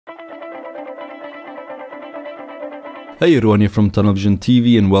Hey, Ruan here from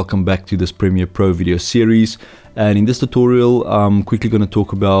TunnelvizionTV and welcome back to this Premiere Pro video series. And in this tutorial, I'm quickly going to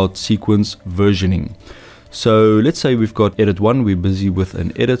talk about sequence versioning. So let's say we've got edit 1, we're busy with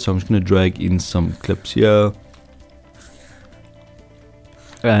an edit, so I'm just going to drag in some clips here.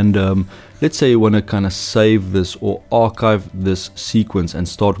 And let's say you want to kind of save this or archive this sequence and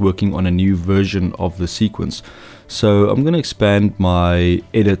start working on a new version of the sequence. So I'm going to expand my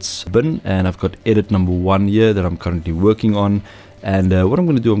edits bin, and I've got edit number 1 here that I'm currently working on. And what I'm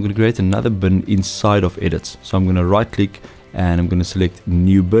going to do, I'm going to create another bin inside of edits. So I'm going to right click and I'm going to select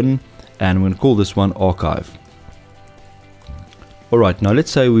new bin, and I'm going to call this one archive. Alright, now let's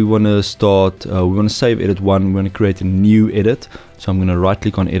say we want to start, we want to save edit 1, we want to create a new edit. So I'm going to right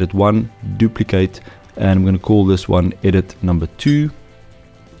click on edit 1, duplicate, and I'm going to call this one edit number 2.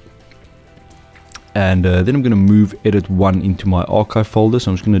 And then I'm going to move edit 1 into my archive folder.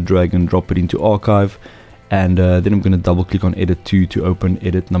 So I'm just going to drag and drop it into archive. And then I'm going to double click on edit 2 to open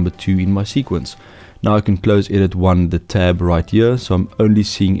edit number 2 in my sequence. Now I can close edit 1, the tab right here. So I'm only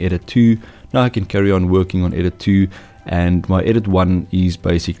seeing edit 2. Now I can carry on working on edit 2. And my edit 1 is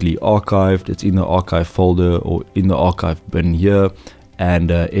basically archived. It's in the archive folder or in the archive bin here.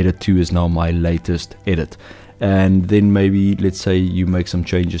 And edit 2 is now my latest edit. And then maybe let's say you make some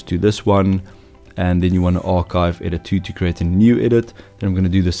changes to this one, and then you want to archive edit 2 to create a new edit. Then I'm going to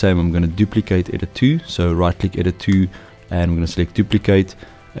do the same. I'm going to duplicate edit 2. So right click edit 2 and I'm going to select duplicate,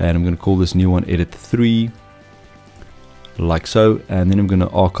 and I'm going to call this new one edit 3 like so. And then I'm going to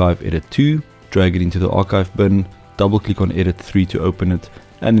archive edit 2, drag it into the archive bin, double click on edit 3 to open it,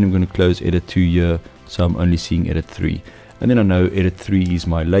 and then I'm going to close edit 2 here, so I'm only seeing edit 3. And then I know edit 3 is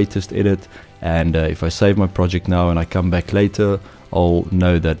my latest edit, and if I save my project now and I come back later, I'll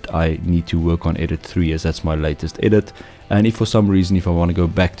know that I need to work on edit 3 as that's my latest edit. And if for some reason, if I want to go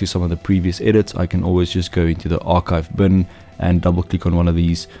back to some of the previous edits, I can always just go into the archive bin and double click on one of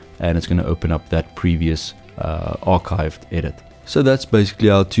these, and it's going to open up that previous archived edit. So that's basically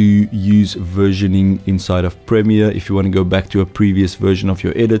how to use versioning inside of Premiere. If you want to go back to a previous version of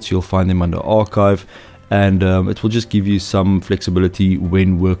your edits, you'll find them under archive, and it will just give you some flexibility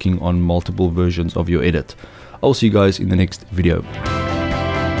when working on multiple versions of your edit. I'll see you guys in the next video.